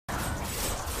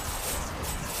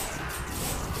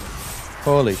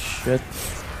Holy shit.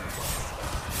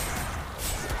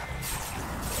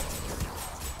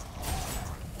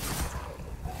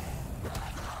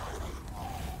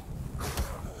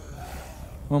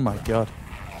 Oh my god.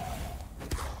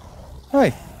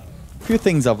 Right. A few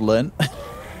things I've learned.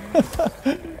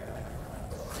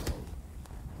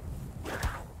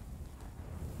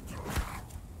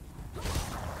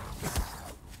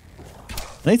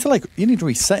 I need to like, you need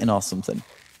resetting or something.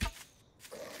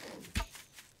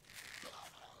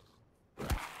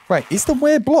 Right, is the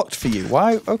way blocked for you?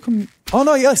 Why? How come? Oh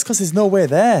no, yes, because there's no way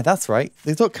there. That's right.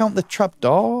 They don't count the trap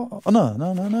door. Oh no,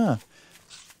 no, no, no.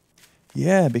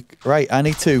 Yeah, right. I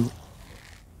need to.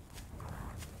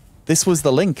 This was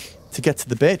the link to get to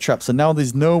the bait trap, so now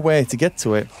there's no way to get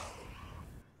to it.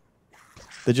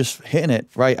 They're just hitting it.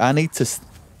 Right, I need to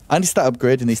start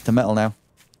upgrading these to metal now.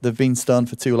 They've been stone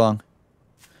for too long.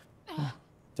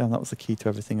 Damn, that was the key to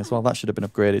everything as well. That should have been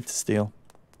upgraded to steel.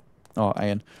 Oh,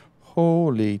 iron.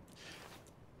 Holy.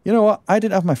 You know what? I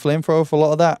didn't have my flamethrower for a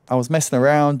lot of that. I was messing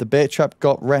around. The bait trap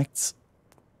got wrecked.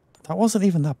 That wasn't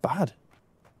even that bad.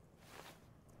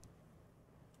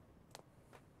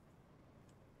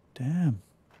 Damn.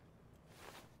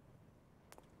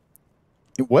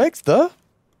 It worked though.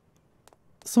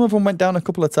 Some of them went down a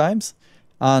couple of times.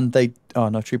 And they... Oh,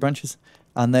 no tree branches.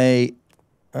 And they...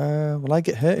 will I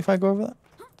get hurt if I go over that?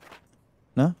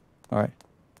 No? Alright.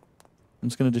 I'm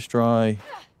just going to destroy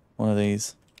one of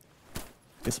these.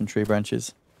 Get some tree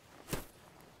branches.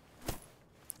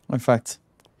 In fact,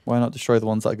 why not destroy the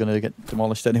ones that are going to get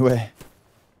demolished anyway?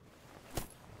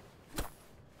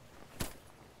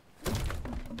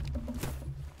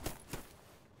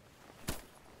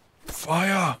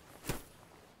 Fire!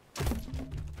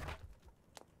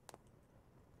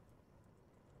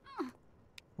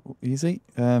 Oh, easy.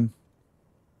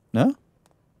 No?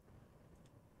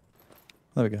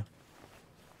 There we go.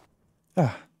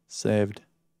 Ah, saved.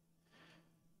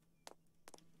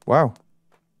 Wow.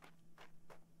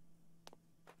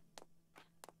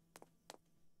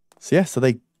 So yeah, so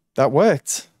that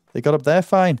worked. They got up there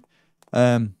fine.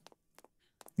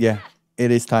 Yeah,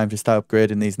 it is time to start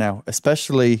upgrading these now,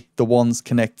 especially the ones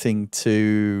connecting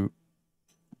to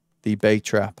the bait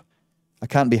trap. I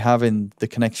can't be having the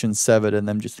connection severed and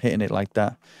them just hitting it like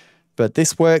that. But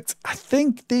this worked. I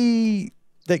think the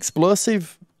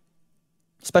explosive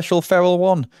special feral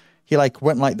one, he like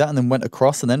went like that and then went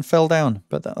across and then fell down.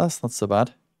 But that's not so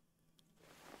bad.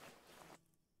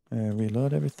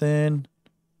 Reload everything.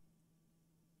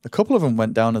 A couple of them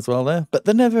went down as well there, but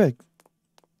they're never...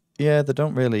 Yeah, they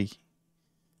don't really...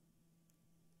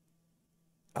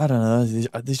 I don't know.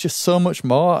 There's just so much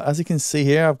more. As you can see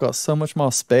here, I've got so much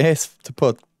more space to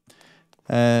put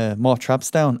more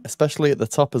traps down, especially at the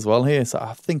top as well here. So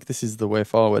I think this is the way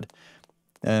forward.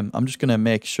 I'm just going to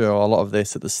make sure a lot of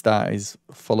this at the start is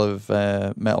full of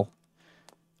metal.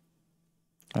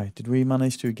 Right, did we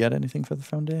manage to get anything for the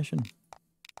foundation?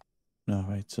 No,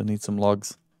 right, so I need some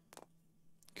logs.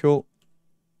 Cool.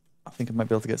 I think I might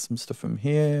be able to get some stuff from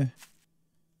here.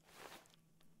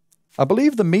 I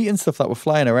believe the meat and stuff that were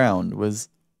flying around was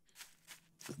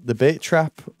the bait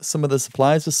trap. Some of the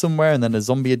supplies were somewhere and then a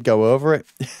zombie would go over it,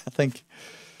 I think.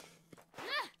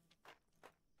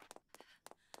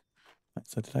 Right,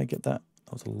 so did I get that?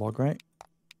 That was a log, right?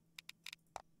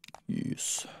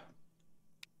 Yes.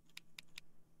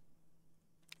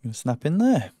 I'm going to snap in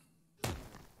there.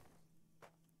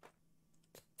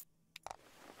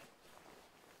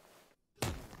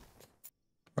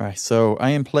 Right, so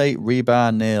iron plate,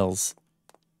 rebar, nails.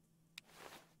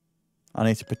 I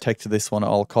need to protect this one at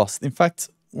all costs. In fact,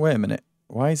 wait a minute.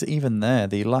 Why is it even there?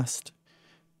 The last...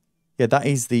 Yeah, that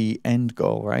is the end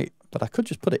goal, right? But I could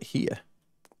just put it here.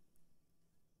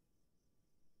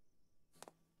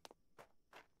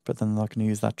 But then I'm not going to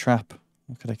use that trap.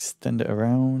 I could extend it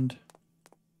around.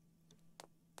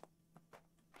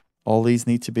 All these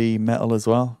need to be metal as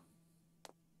well.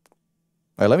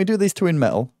 Right, let me do these two in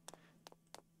metal.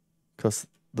 Because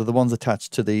they're the ones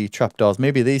attached to the trapdoors.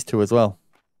 Maybe these two as well.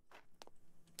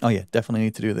 Oh yeah, definitely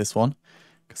need to do this one.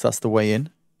 Because that's the way in.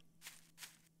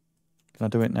 Can I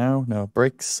do it now? No,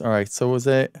 bricks. Alright, so was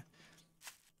it...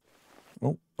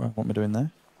 Oh, what am I doing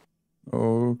there?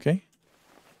 Okay.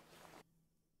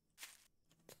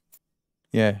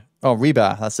 Yeah. Oh,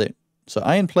 rebar, that's it. So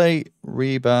iron plate,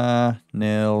 rebar,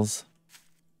 nails,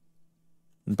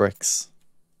 and bricks.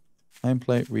 Iron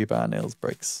plate, rebar, nails,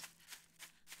 bricks.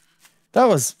 That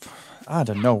was, I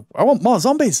don't know. I want more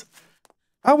zombies.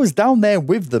 I was down there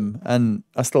with them and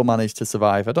I still managed to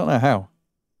survive. I don't know how.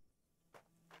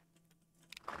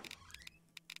 How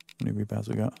many rebars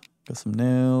we got? Got some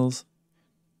nails.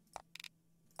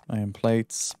 Iron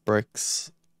plates,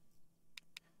 bricks.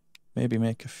 Maybe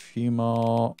make a few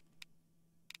more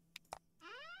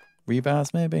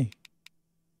rebars, maybe.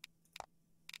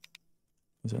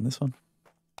 Is it in this one?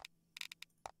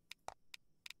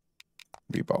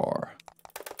 Rebar.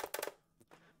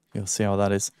 You'll see how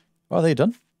that is. Oh, are they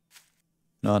done?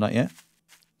 No, not yet.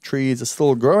 Trees are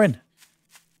still growing.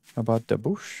 How about the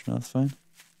bush? No, that's fine.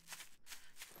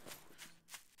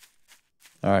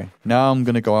 Alright, now I'm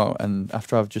going to go out and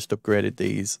after I've just upgraded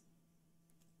these.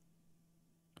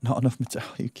 Not enough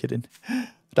material. Are you kidding? I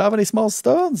don't have any small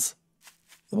stones.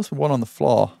 There must be one on the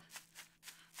floor.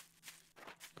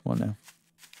 Come on now.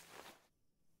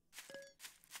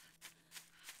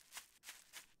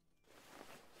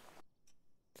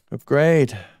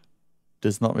 Upgrade.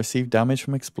 Does not receive damage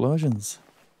from explosions.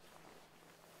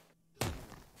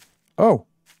 Oh.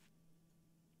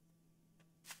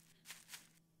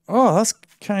 Oh, that's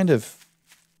kind of...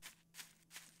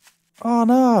 Oh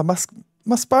no,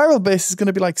 my spiral base is going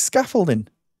to be like scaffolding.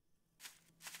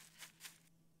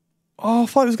 Oh, I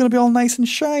thought it was going to be all nice and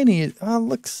shiny. It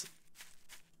looks...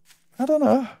 I don't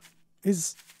know.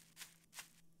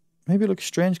 Maybe it looks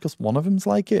strange because one of them's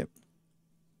like it.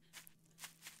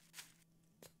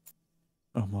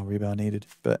 Oh, more rebar needed.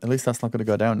 But at least that's not going to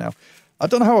go down now. I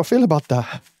don't know how I feel about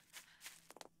that.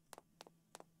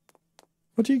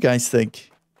 What do you guys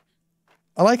think?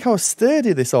 I like how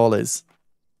sturdy this all is.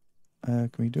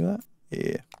 Can we do that?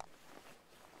 Yeah.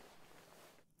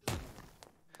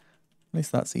 At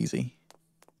least that's easy.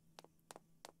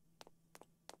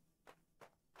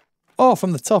 Oh,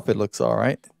 from the top it looks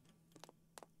alright.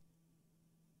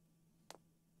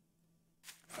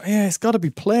 Oh, yeah, it's got to be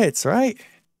plates, right?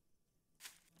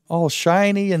 All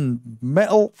shiny and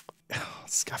metal. Oh,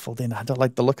 scaffolding. I don't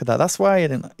like the look of that. That's why I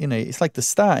didn't, it's like the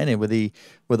start, innit,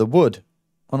 with the wood.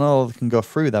 I know they can go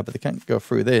through that, but they can't go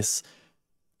through this.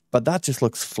 But that just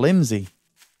looks flimsy.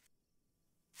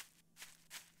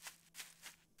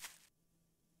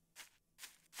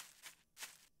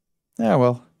 Yeah,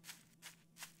 well.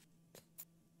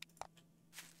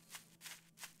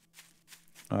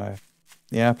 Alright.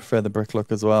 Yeah, I prefer the brick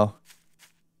look as well.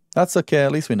 That's okay,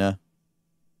 at least we know.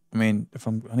 I mean,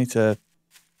 I need to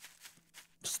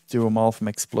just do them all from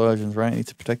explosions, right? I need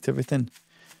to protect everything.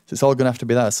 So it's all going to have to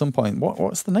be that at some point.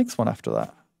 What's the next one after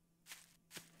that?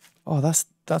 Oh, that's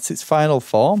its final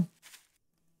form.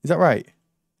 Is that right?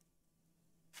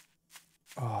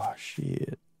 Oh,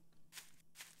 shit.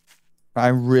 I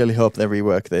really hope they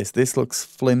rework this. This looks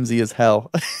flimsy as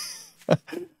hell.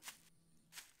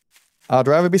 I'd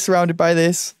rather be surrounded by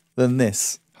this than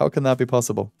this. How can that be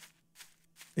possible?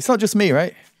 It's not just me,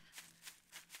 right?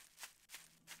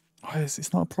 Oh,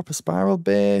 it's not a proper spiral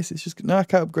base. It's just... No, I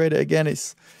can't upgrade it again.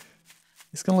 It's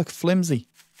going to look flimsy.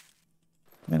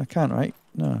 I mean, I can't, right?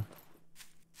 No. I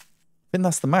think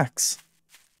that's the max.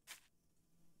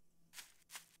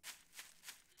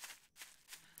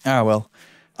 Ah, well.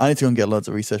 I need to go and get loads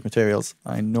of research materials.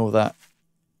 I know that.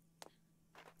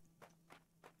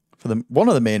 One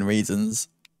of the main reasons...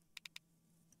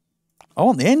 I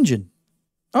want the engine.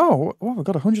 Oh, we've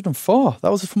got 104.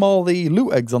 That was from all the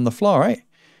loot eggs on the floor, right?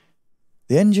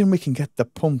 The engine, we can get the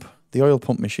pump, the oil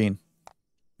pump machine,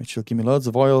 which will give me loads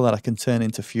of oil that I can turn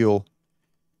into fuel.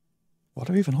 What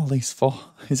are even all these for?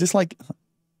 Is this like...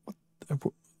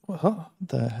 What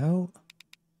the hell?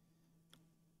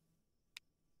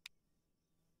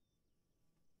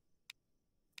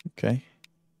 Okay.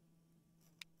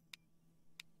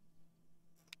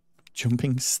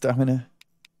 Jumping stamina.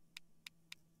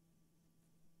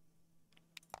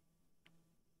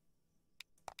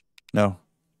 No.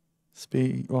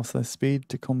 Speed, what's the speed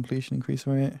to completion increase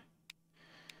rate?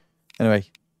 Anyway.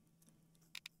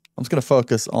 I'm just going to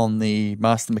focus on the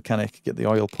master mechanic, get the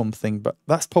oil pump thing, but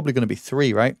that's probably going to be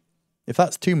 3, right? If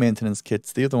that's 2 maintenance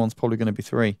kits, the other one's probably going to be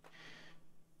 3.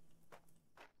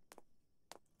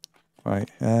 Right,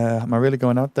 am I really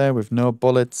going out there with no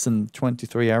bullets and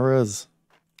 23 arrows?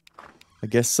 I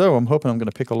guess so. I'm hoping I'm going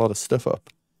to pick a lot of stuff up.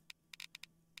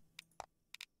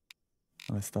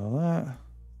 Let's start that.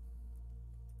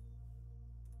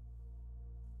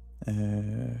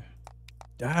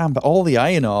 Damn, but all the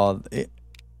iron ore,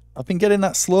 I've been getting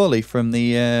that slowly from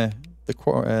the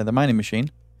mining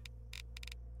machine.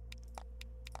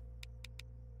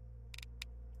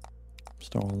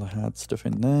 Store all the hard stuff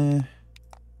in there.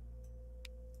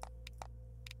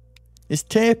 Is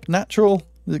tape natural?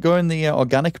 Does it go in the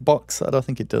organic box? I don't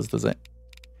think it does it?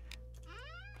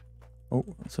 Oh,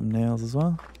 some nails as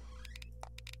well.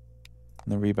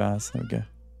 And the rebars. There we go.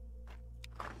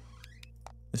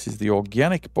 This is the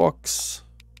organic box.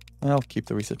 I'll keep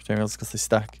the research materials because they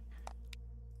stack.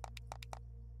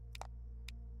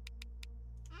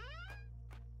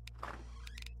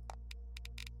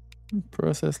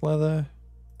 Processed leather.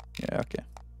 Yeah, okay.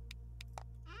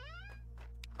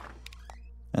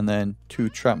 And then 2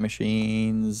 trap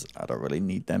machines. I don't really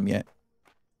need them yet.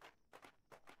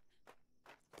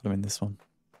 Put them in this one.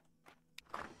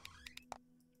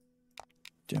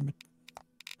 Damn it.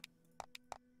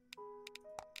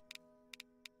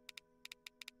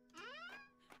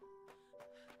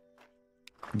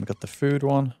 And we got the food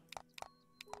one.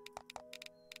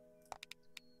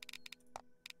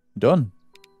 Done.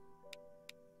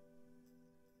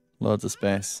 Loads of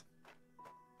space.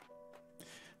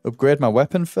 Upgrade my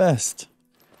weapon first.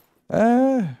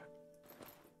 What's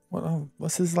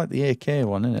this? Is like the AK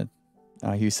one, isn't it?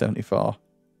 IU-74.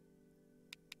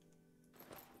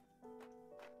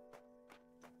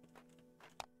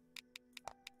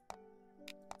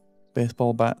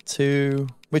 Baseball bat 2.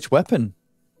 Which weapon?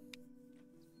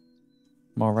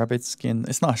 More rabbit skin.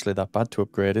 It's not actually that bad to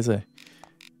upgrade, is it?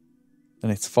 Then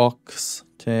it's fox,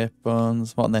 tape,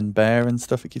 bones, what, and then bear and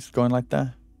stuff. It keeps going like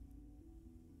that.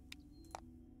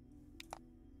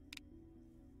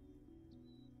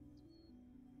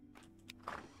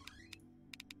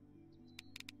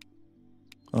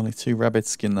 Only 2 rabbit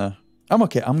skin there. I'm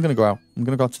okay. I'm going to go out. I'm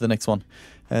going to go up to the next one.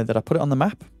 Did I put it on the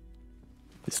map?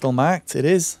 It's still marked. It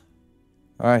is.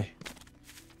 Alright.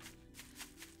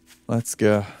 Let's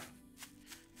go.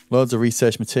 Loads of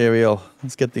research material.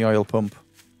 Let's get the oil pump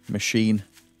machine.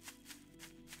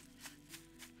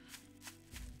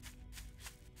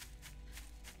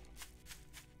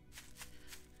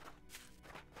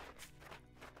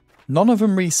 None of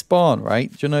them respawn,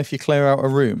 right? Do you know if you clear out a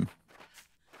room?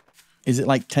 Is it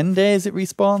like 10 days it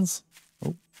respawns?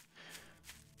 Oh.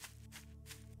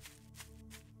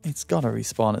 It's gotta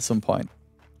respawn at some point.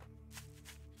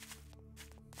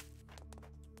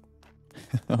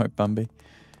 Alright, Bambi.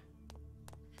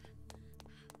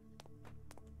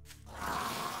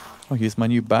 I'll use my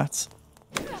new bats.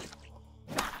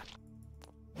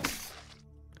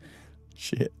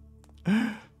 Shit.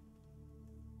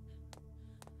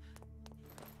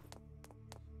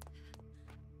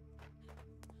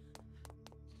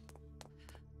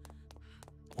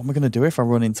 What am I going to do if I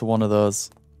run into one of those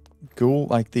ghoul,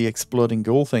 like the exploding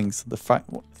ghoul things? The fact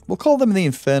we'll call them the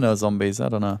Inferno zombies. I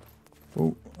don't know.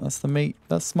 Oh, that's the meat.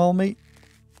 That's small meat.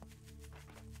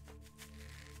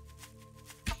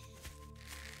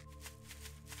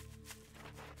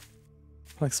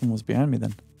 Like someone was behind me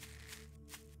then.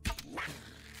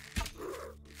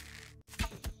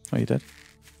 Oh, you did?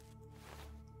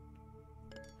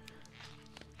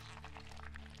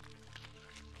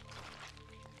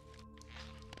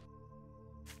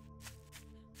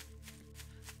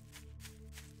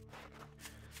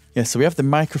 Yeah, so we have the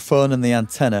microphone and the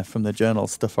antenna from the journal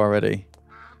stuff already.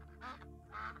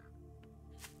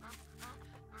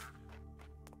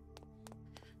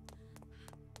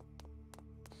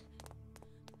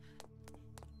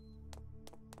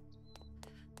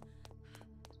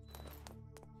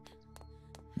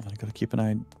 I gotta keep an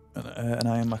eye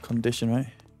on my condition, right?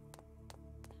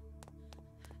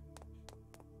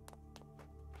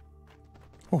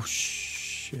 Oh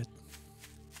shit!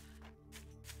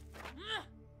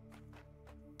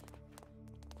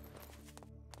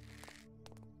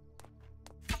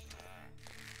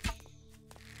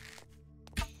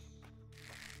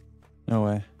 No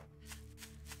way.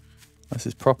 This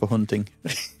is proper hunting.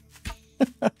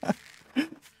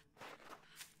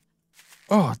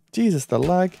 Oh, Jesus, the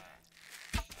lag.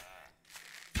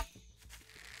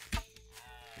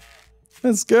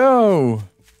 Let's go.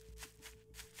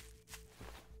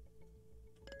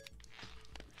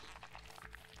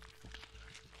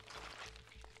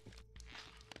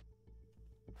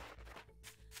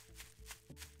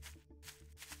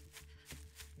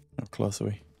 How close are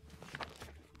we?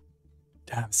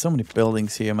 Damn, so many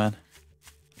buildings here, man.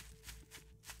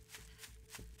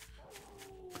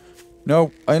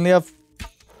 No, I only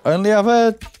have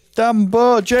a damn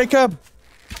bow, Jacob.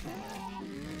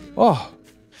 Oh,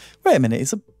 wait a minute.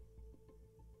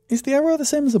 Is the arrow the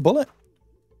same as a bullet?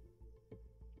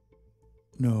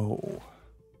 No.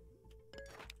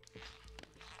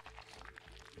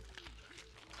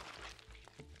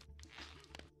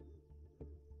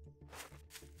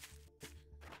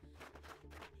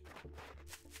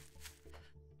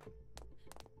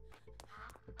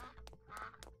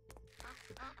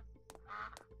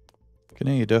 Can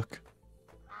hear you, duck.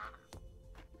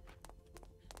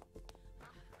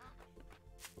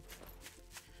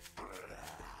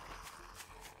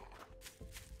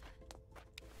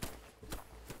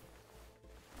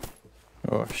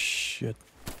 Oh shit.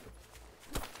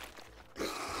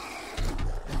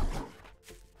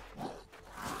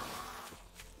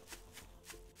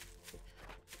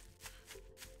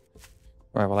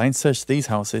 Right, well, I ain't searched these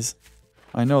houses.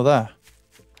 I know that.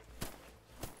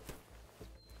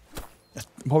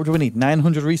 What do we need?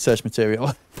 900 research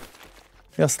material.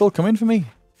 Yeah, still coming for me.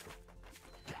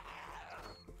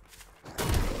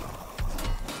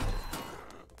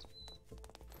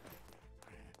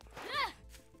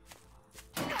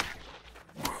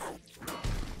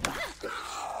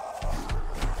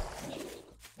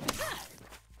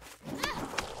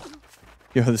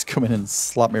 Yo, just come in and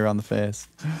slap me around the face.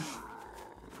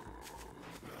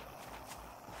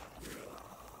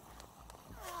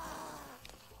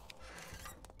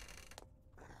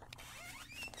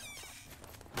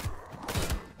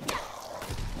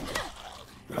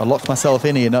 I locked myself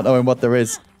in here not knowing what there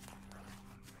is.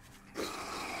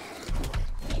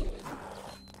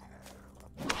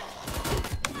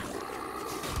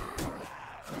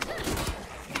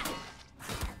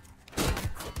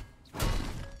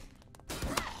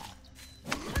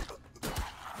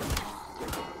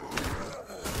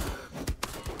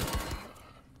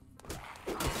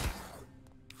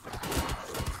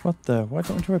 What the? Why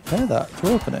don't you repair that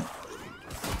to open it?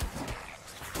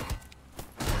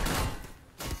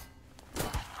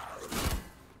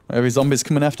 Every zombie's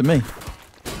coming after me.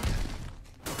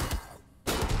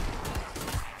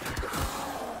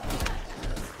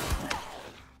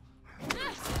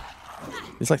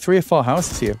 There's like 3 or 4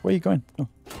 houses here. Where are you going? Oh.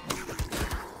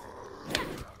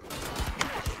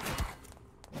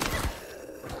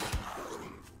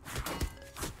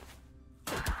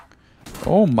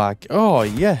 Oh my... Oh,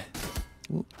 yeah.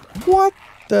 What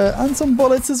the... And some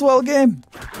bullets as well, game.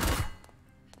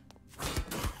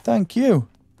 Thank you.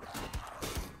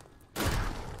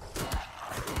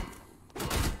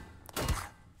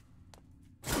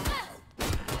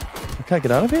 I can't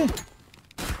get out of here.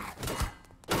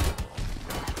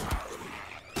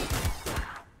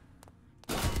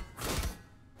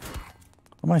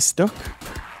 Am I stuck?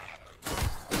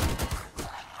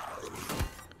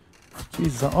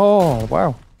 Jesus. Oh,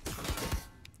 wow.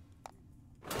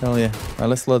 Hell yeah. Right,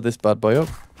 let's load this bad boy up.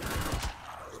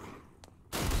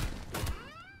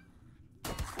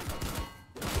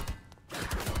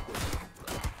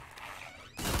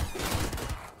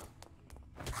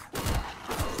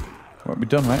 What have we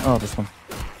done, right? Oh, this one.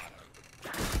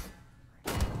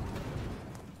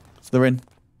 So they're in.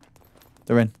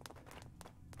 They're in.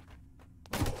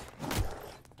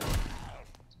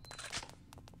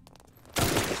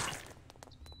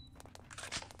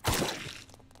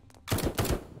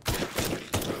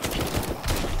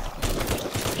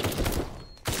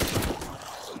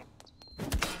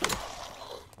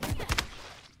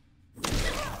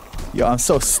 Yo, I'm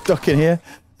so stuck in here.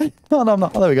 Oh, no, I'm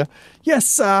not. Oh, there we go.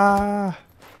 Yes! That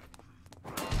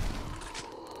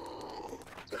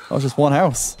was just one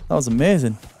house. That was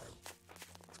amazing.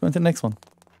 Let's go into the next one.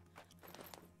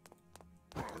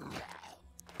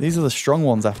 These are the strong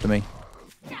ones after me.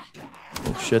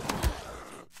 Oh, shit.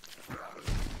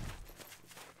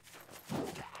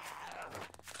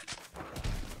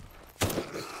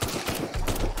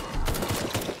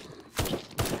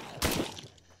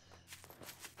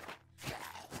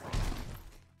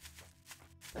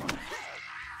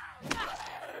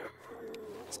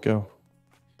 Go.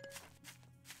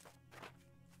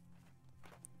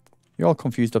 You're all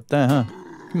confused up there, huh?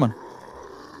 Come on.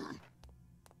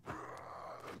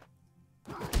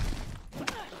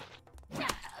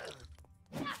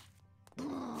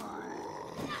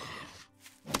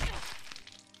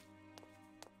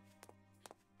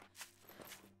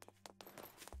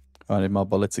 Oh, I need more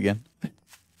bullets again.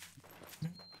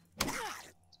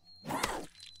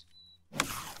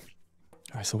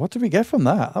 So what did we get from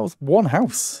that? That was one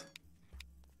house.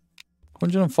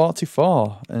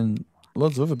 144 and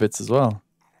loads of other bits as well.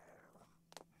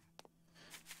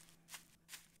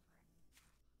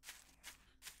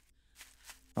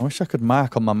 I wish I could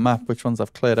mark on my map which ones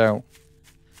I've cleared out.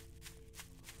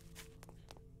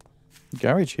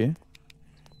 Garage here.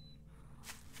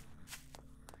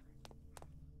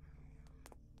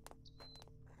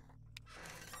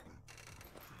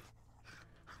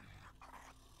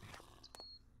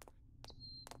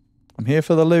 I'm here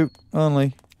for the loot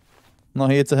only. I'm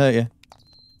not here to hurt you.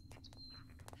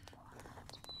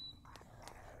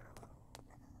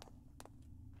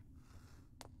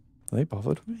 Are they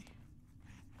bothered with me?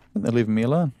 I think they're leaving me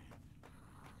alone.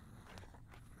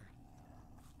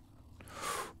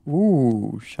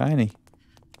 Ooh, shiny.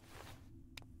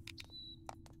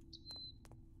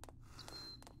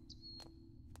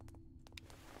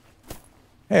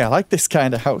 Hey, I like this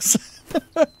kind of house.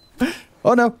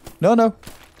 Oh no, no, no.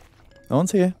 No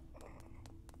one's here.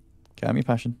 Calm your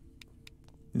passion.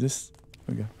 Is this...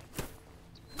 There we go.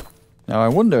 Now I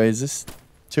wonder, is this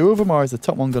two of them, or is the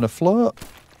top one going to float?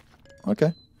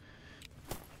 Okay.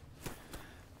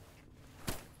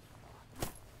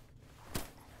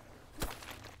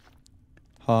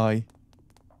 Hi.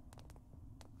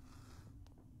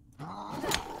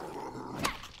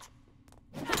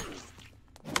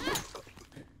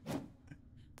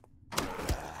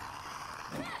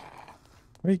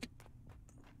 Where are you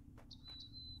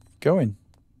going?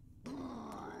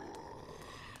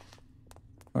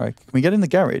 Alright, can we get in the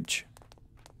garage?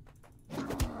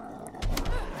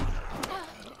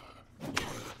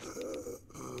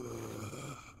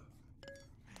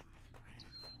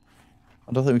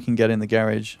 I don't think we can get in the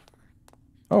garage.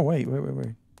 Oh, wait.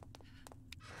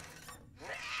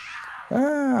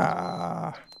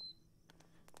 Ah!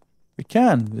 We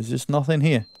can. There's just nothing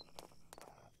here.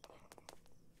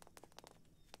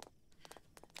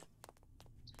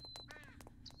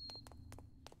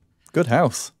 Good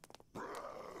house.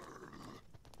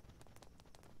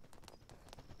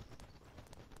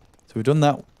 So we've done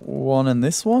that one and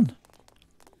this one.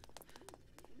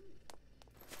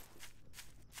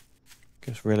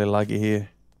 Gets really laggy here.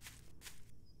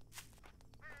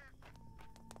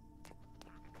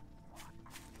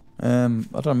 I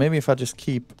don't know, maybe if I just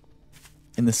keep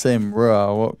in the same row,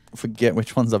 I won't forget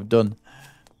which ones I've done.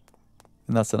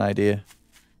 And that's an idea.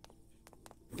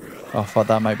 Oh, I thought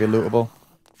that might be lootable.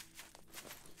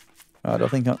 I don't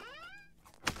think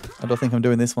I'm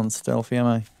doing this one stealthy, am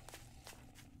I?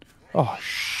 Oh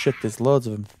shit, there's loads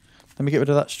of them. Let me get rid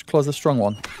of that, close the strong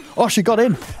one. Oh, she got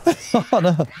in! Oh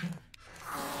no.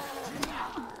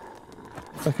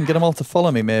 If I can get them all to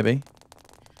follow me, maybe.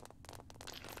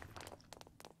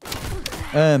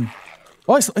 Oh,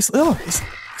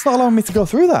 it's not allowing me to go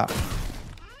through that.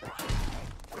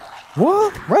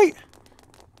 What? Right.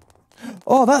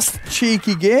 Oh, that's a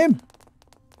cheeky game.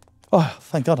 Oh,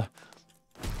 thank God.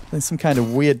 There's some kind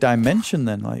of weird dimension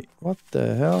then. Like, what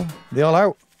the hell? Are they all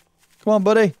out? Come on,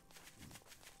 buddy.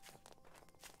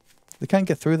 They can't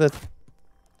get through the...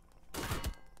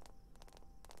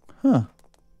 Huh.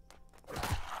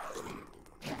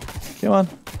 Come on.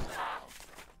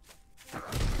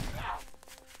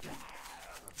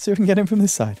 See if we can get in from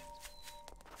this side.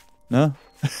 No?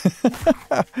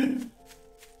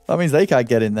 That means they can't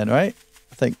get in then, right?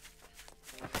 I think.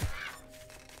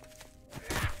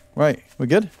 Right, we're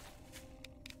good?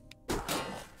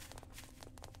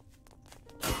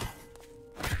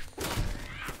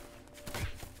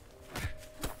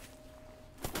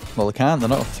 Well, they can't. They're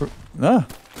not through. No.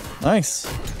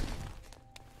 Nice.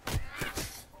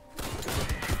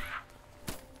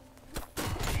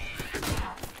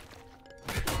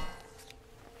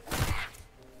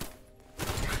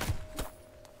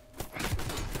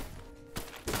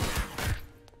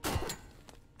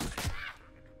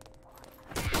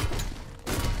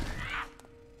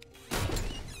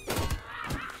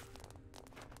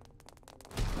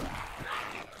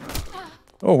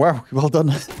 Oh, wow. Well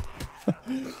done.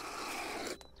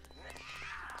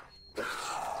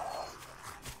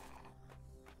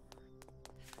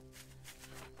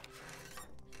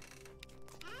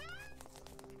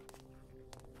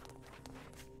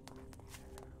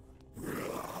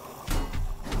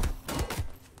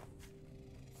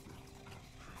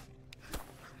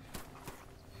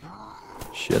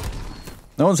 Shit.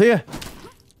 No one's here.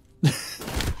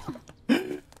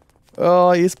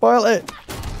 Oh, you spoiled it.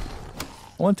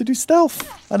 I wanted to do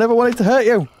stealth. I never wanted to hurt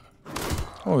you.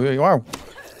 Oh, wow.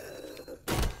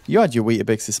 You had your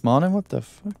Weetabix this morning. What the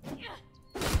fuck?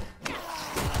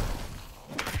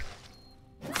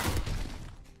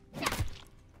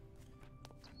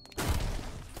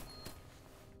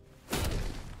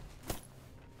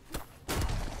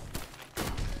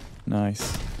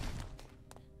 Nice.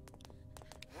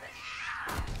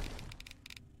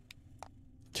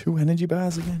 Two energy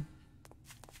bars again.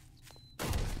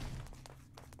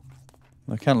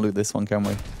 I can't loot this one, can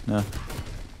we? No.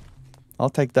 I'll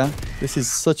take that. This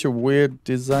is such a weird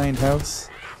designed house.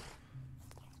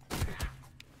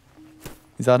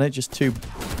 Is that it? Just two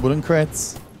wooden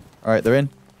crates? Alright, they're in.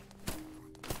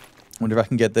 Wonder if I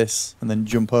can get this and then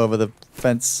jump over the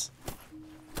fence.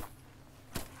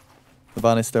 The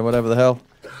banister, whatever the hell.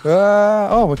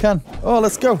 Oh, we can. Oh,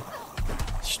 let's go.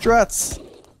 Strats.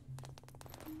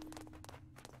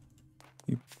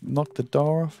 You knocked the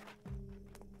door off.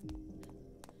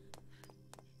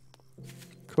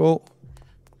 Cool.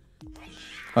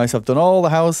 Right, so I've done all the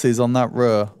houses on that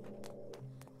row.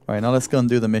 Right, now let's go and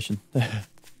do the mission.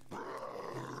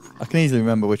 I can easily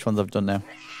remember which ones I've done now.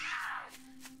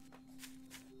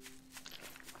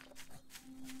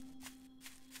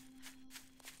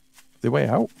 The way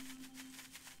out?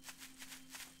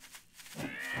 You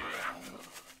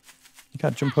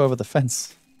Can't jump over the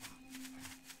fence.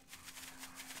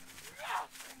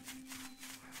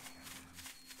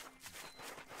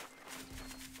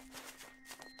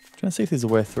 Trying to see if there's a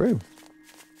way through.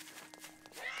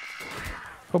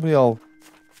 Probably all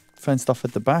fenced off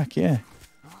at the back, yeah.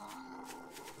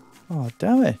 Oh,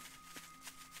 damn it.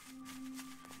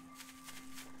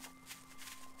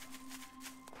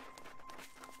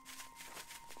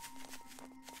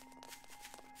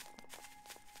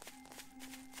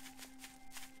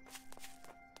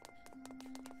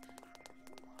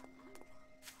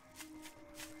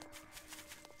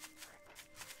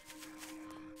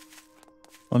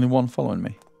 Only one following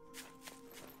me.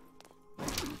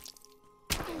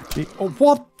 Gee, oh,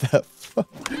 what the fuck?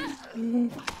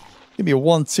 Give me a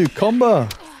 1-2 combo.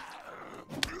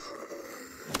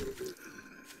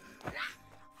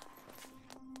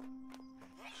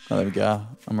 Oh, there we go.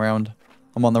 I'm around.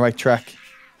 I'm on the right track.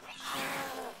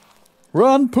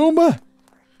 Run, Pumbaa!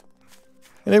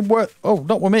 It ain't worth. Oh,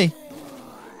 not with me.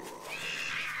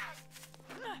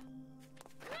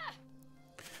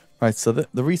 Right, so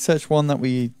the research one that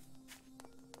we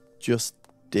just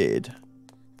did.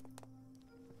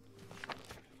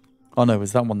 Oh no, it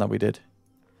was that one that we did.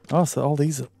 Oh, so all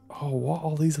these are... Oh, what?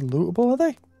 All these are lootable, are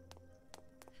they?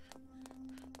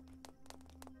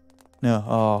 No,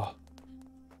 oh.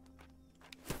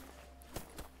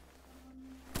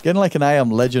 Getting like an I Am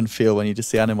Legend feel when you just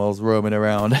see animals roaming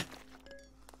around.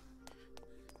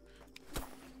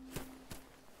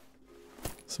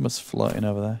 Something's floating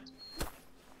over there.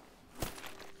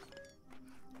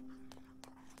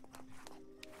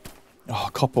 Oh,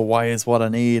 copper wire is what I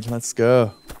need. Let's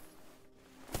go.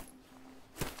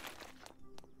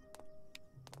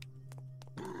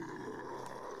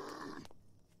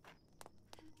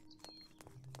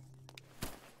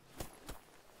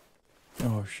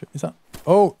 Oh, shit. Is that...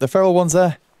 Oh, the feral one's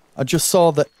there. I just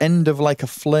saw the end of like a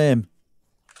flame.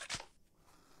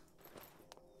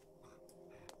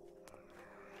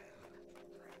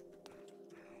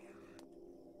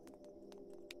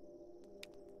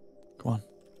 Come on.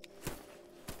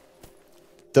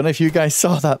 Don't know if you guys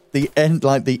saw that. The end,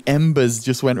 like the embers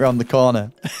just went around the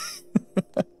corner.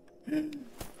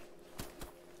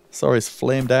 Saw his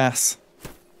flamed ass.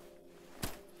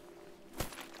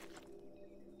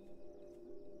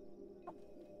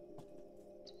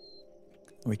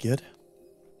 Are we good?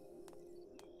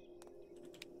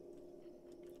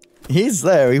 He's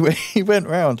there. He went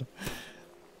round.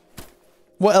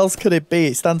 What else could it be?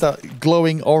 It stands out.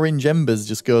 Glowing orange embers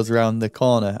just goes around the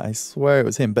corner. I swear it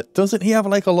was him. But doesn't he have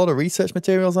like a lot of research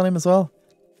materials on him as well?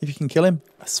 If you can kill him.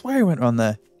 I swear he went around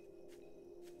there.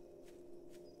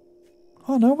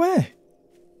 Oh, no way.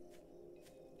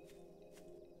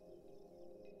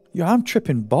 Yo, I'm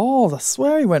tripping balls. I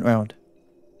swear he went round.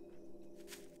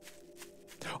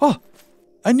 Oh,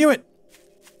 I knew it.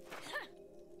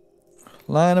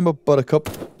 Line him up, Buttercup.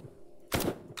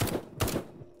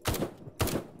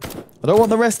 I don't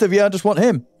want the rest of you, I just want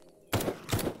him.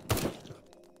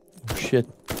 Oh, shit.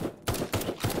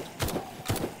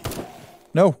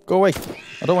 No, go away.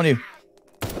 I don't want you.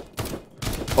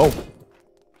 Oh.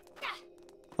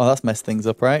 Oh, that's messed things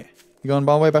up, right? You going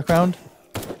all the way back round?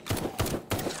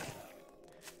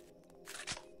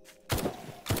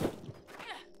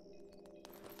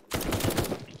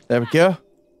 There we go.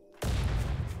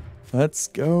 Let's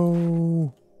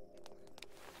go.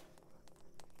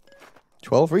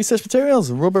 12 research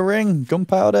materials, rubber ring,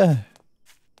 gunpowder,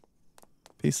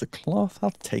 piece of cloth.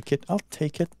 I'll take it. I'll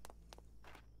take it.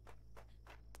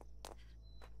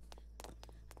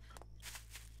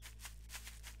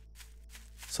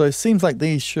 So it seems like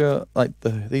these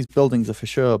these buildings are for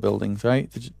sure buildings, right?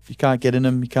 You can't get in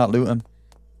them, you can't loot them.